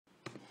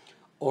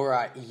All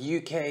right,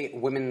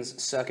 UK Women's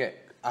Circuit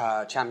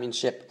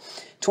Championship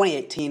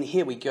 2018.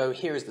 Here we go.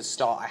 Here is the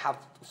start. I have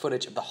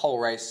footage of the whole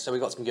race, so we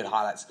got some good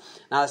highlights.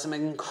 Now, there's some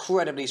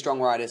incredibly strong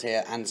riders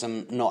here and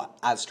some not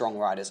as strong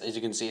riders. As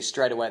you can see,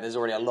 straight away, there's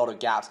already a lot of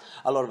gaps,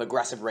 a lot of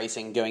aggressive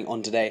racing going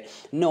on today.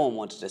 No one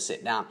wanted to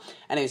sit down.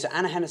 Anyway, so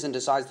Anna Henderson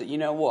decides that, you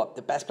know what,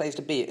 the best place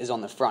to be is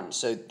on the front.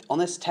 So on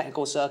this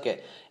technical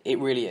circuit, it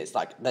really is.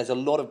 Like, there's a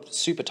lot of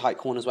super tight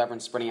corners where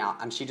everyone's sprinting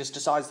out, and she just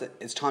decides that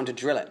it's time to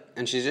drill it.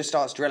 And she just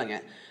starts drilling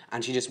it,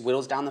 and she just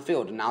whittles down the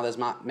field. And now there's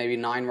maybe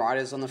 9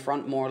 riders on the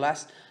front, more or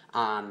less.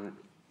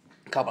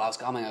 A couple else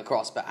coming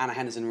across, but Anna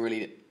Henderson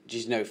really,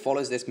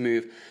 follows this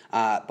move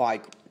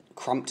by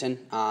Crumpton.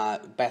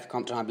 Beth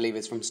Crumpton, I believe,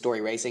 is from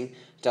Story Racing.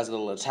 Does a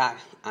little attack,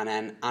 and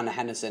then Anna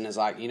Henderson is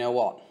like, you know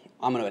what?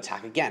 I'm going to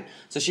attack again.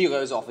 So she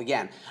goes off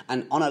again.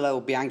 And on a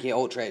little Bianchi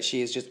Ultra,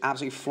 she is just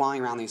absolutely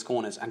flying around these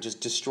corners and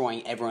just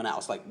destroying everyone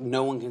else. Like,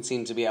 no one can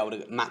seem to be able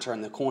to match her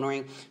in the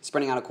cornering.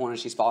 Sprinting out of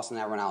corners, she's faster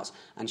than everyone else.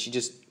 And she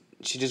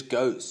just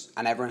goes,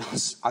 and everyone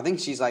else, I think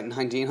she's like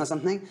 19 or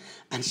something,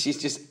 and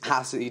she's just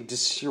absolutely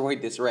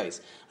destroyed this race.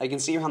 You can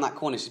see around that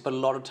corner, she's put a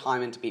lot of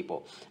time into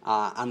people,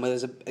 and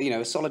there's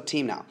a solid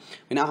team now.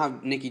 We now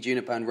have Nikki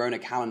Juniper and Rona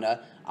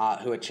Calendar,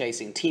 who are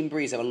chasing. Team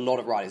Breeze have a lot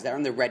of riders. They're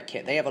in the red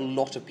kit. They have a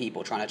lot of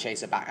people trying to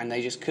chase her back, and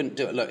they just couldn't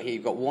do it. Look, here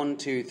you've got 1,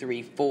 2,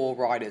 3, 4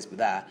 riders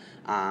there,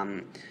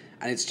 and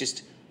it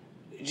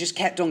just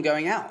kept on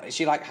going out.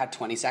 She had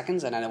 20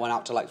 seconds, and then it went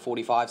out to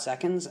 45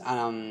 seconds,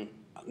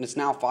 it's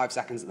now 5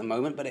 seconds at the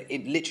moment, but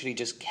it literally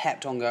just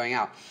kept on going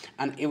out.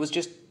 And it was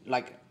just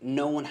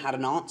no one had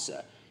an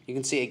answer. You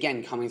can see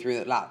again coming through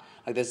that lap.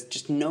 There's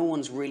just no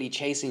one's really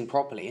chasing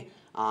properly.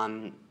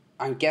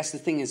 I guess the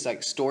thing is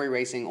Story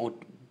Racing, or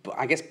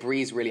I guess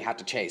Breeze really had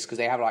to chase because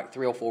they have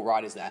 3 or 4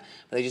 riders there,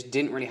 but they just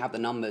didn't really have the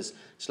numbers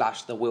 /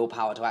 the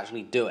willpower to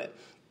actually do it.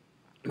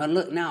 But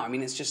look now,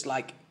 it's just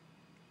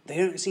they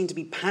don't seem to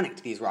be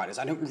panicked, these riders.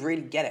 I don't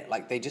really get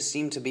it. They just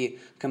seem to be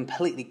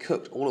completely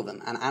cooked, all of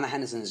them. And Anna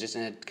Henderson is just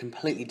in a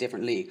completely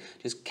different league.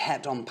 Just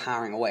kept on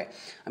powering away.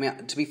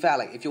 To be fair,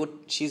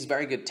 she's a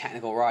very good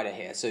technical rider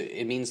here. So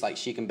it means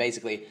she can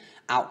basically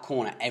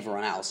out-corner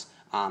everyone else.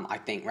 I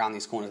think, around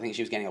these corners. I think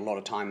she was getting a lot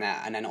of time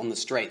there. And then on the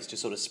straights, just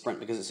sort of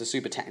sprint because it's a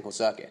super technical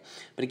circuit.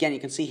 But again,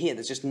 you can see here,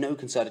 there's just no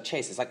concerted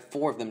chase. There's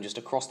 4 of them just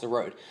across the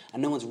road.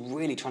 And no one's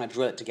really trying to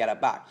drill it to get her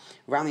back.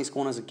 Around these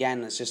corners,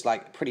 again, it's just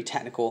pretty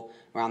technical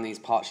around these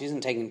parts. She isn't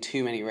taking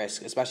too many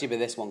risks, especially with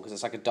this one because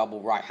it's a double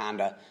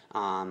right-hander.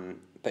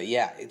 But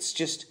yeah, it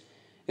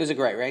was a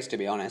great race, to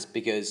be honest,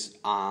 because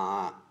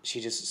she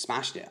just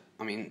smashed it.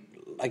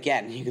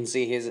 Again, you can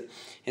see here's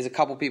a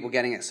couple people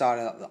getting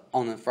excited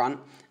on the front.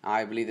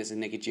 I believe this is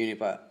Nikki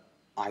Juniper.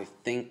 I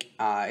think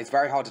it's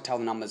very hard to tell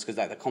the numbers because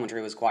the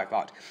commentary was quite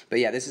fucked. But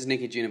yeah, this is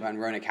Nikki Juniper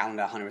and Rona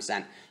Calendar,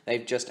 100%.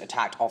 They've just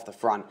attacked off the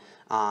front,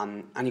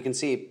 and you can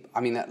see,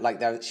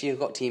 she's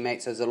got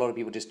teammates. So there's a lot of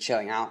people just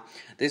chilling out.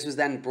 This was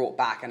then brought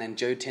back, and then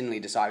Joe Tinley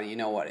decided, you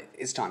know what,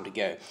 it's time to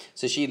go.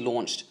 So she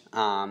launched.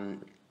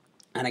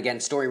 And again,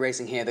 Story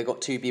Racing here, they've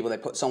got 2 people. They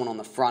put someone on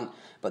the front,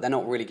 but they're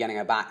not really getting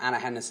her back. Anna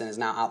Henderson is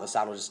now out the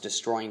saddle, just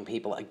destroying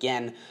people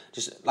again.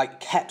 Just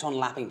kept on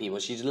lapping people.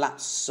 She just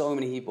lapped so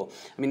many people.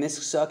 This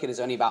circuit is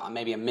only about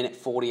maybe a minute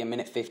 40, a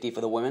minute 50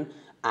 for the women,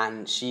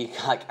 and she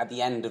at the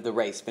end of the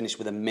race finished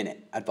with a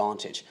minute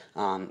advantage.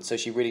 So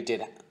she really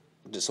did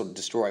just sort of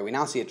destroy. We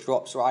now see a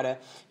drops rider,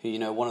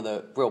 who one of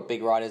the real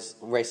big riders,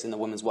 racing in the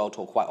Women's World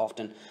Tour quite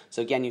often.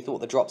 So again, you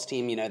thought the drops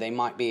team, they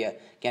might be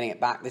getting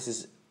it back. This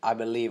is, I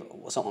believe,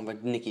 someone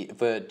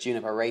for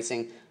Juniper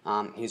Racing.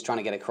 He's trying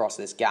to get across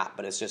this gap,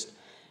 but it's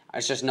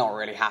just not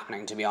really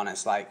happening, to be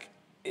honest.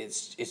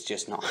 It's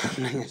just not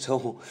happening at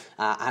all.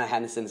 Anna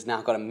Henderson's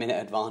now got a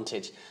minute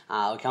advantage.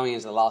 Coming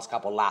into the last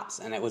couple laps,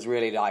 and it was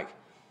really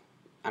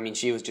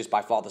she was just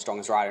by far the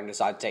strongest rider and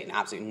decided to take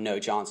absolutely no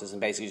chances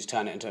and basically just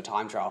turned it into a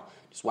time trial.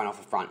 Just went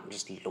off the front and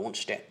just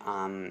launched it.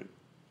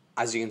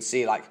 As you can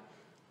see,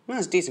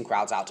 there's decent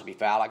crowds out, to be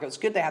fair. It was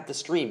good they had the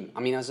stream.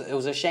 It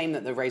was a shame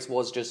that the race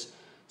was just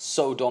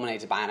so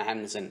dominated by Anna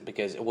Henderson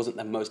because it wasn't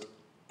the most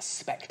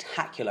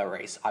spectacular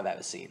race I've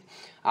ever seen.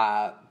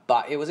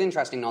 But it was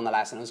interesting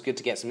nonetheless, and it was good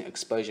to get some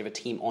exposure of a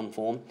team on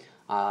form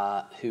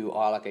who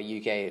are a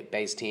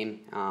UK-based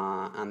team,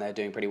 and they're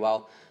doing pretty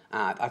well.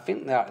 I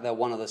think they're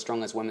one of the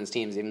strongest women's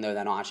teams, even though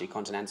they're not actually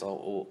continental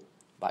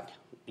or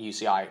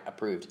UCI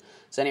approved.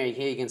 So anyway,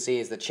 here you can see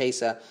is the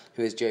chaser,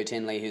 who is Joe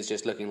Tinley, who's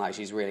just looking like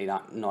she's really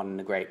not in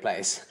a great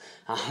place.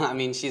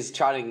 She's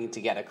trying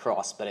to get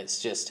across, but it's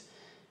just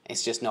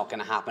not going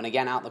to happen.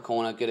 Again, out the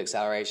corner, good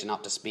acceleration,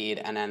 up to speed,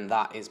 and then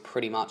that is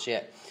pretty much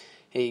it.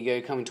 Here you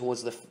go, coming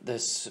towards the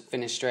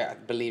finish straight. I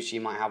believe she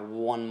might have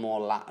one more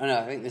lap. Oh no,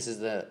 I think this is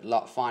the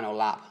final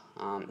lap.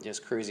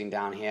 Just cruising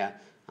down here,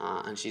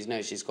 and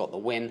she's got the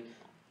win.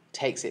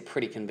 Takes it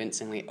pretty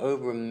convincingly,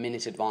 over a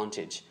minute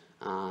advantage.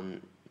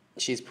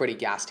 She's pretty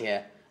gassed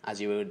here,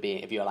 as you would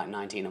be if you were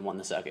 19 and won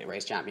the circuit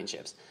race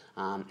championships.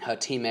 Her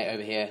teammate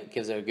over here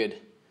gives her a good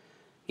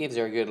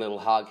little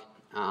hug.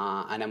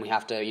 And then we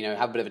have to,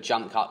 have a bit of a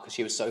jump cut because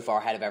she was so far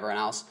ahead of everyone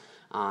else.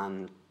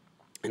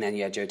 And then,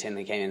 yeah, Joe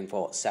Tinley came in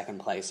for second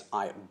place,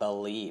 I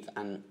believe.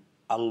 And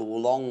a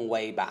long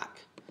way back,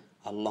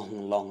 a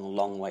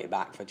long way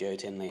back for Joe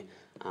Tinley,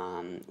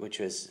 which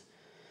was,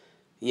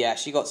 yeah,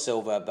 she got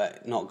silver,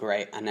 but not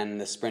great. And then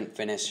the sprint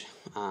finish,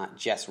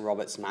 Jess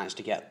Roberts managed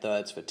to get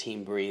thirds for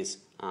Team Breeze,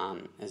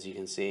 as you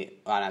can see.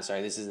 Oh, no,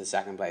 sorry, this is the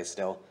second place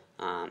still.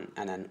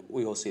 And then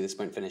we will see the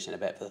sprint finish in a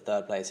bit for the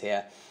third place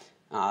here.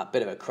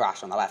 Bit of a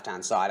crash on the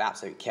left-hand side,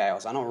 absolute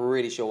chaos. I'm not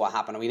really sure what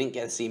happened. We didn't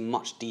get to see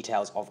much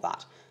details of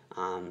that.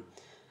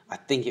 I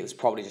think it was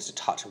probably just a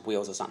touch of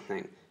wheels or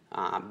something.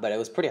 But it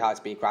was pretty high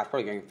speed crash,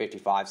 probably going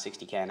 55,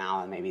 60k an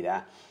hour maybe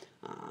there.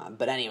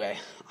 But anyway,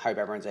 I hope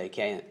everyone's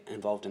okay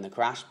involved in the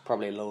crash.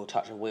 Probably a little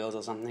touch of wheels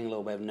or something, a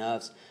little bit of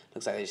nerves.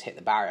 Looks like they just hit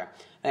the barrier.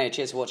 Anyway,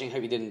 cheers for watching.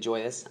 Hope you did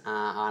enjoy this.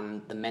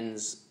 And the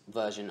men's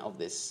version of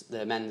this,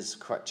 the men's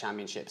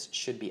championships,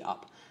 should be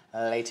up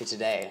later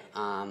today,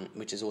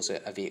 which is also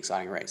a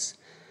exciting race.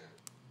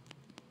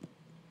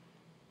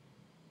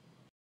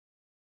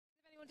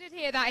 If anyone did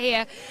hear that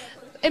here,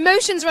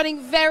 emotions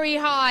running very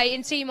high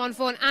in Team On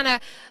Four.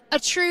 Anna, a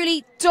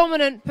truly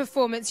dominant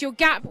performance. Your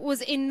gap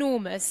was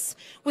enormous.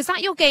 Was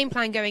that your game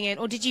plan going in,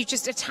 or did you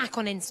just attack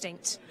on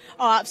instinct?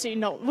 Oh,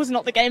 absolutely not. It was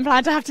not the game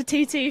plan to have to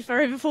TT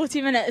for over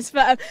 40 minutes.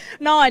 But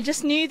no, I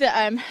just knew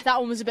that that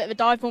one was a bit of a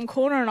dive bomb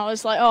corner, and I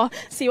was like, oh,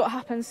 see what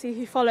happens, see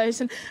who follows,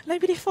 and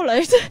nobody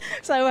followed.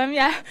 So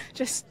yeah,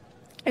 just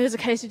it was a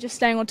case of just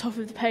staying on top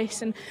of the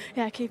pace and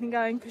yeah, keeping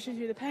going, pushing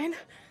through the pain.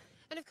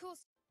 And of course.